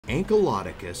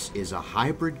Ankylodocus is a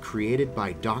hybrid created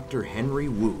by Dr. Henry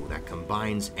Wu that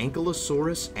combines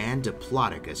Ankylosaurus and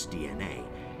Diplodocus DNA,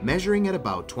 measuring at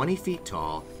about 20 feet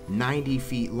tall, 90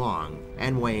 feet long,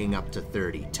 and weighing up to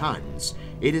 30 tons.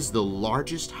 It is the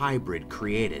largest hybrid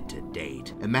created to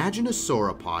date. Imagine a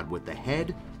sauropod with the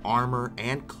head, armor,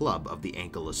 and club of the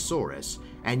Ankylosaurus,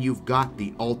 and you've got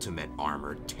the ultimate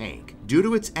armored tank. Due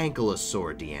to its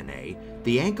Ankylosaur DNA,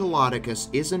 the Ankylodocus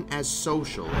isn't as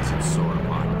social as its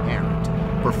sauropod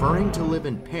parent, preferring to live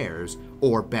in pairs,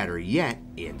 or better yet,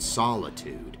 in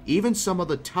solitude. Even some of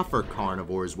the tougher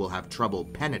carnivores will have trouble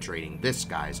penetrating this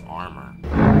guy's armor.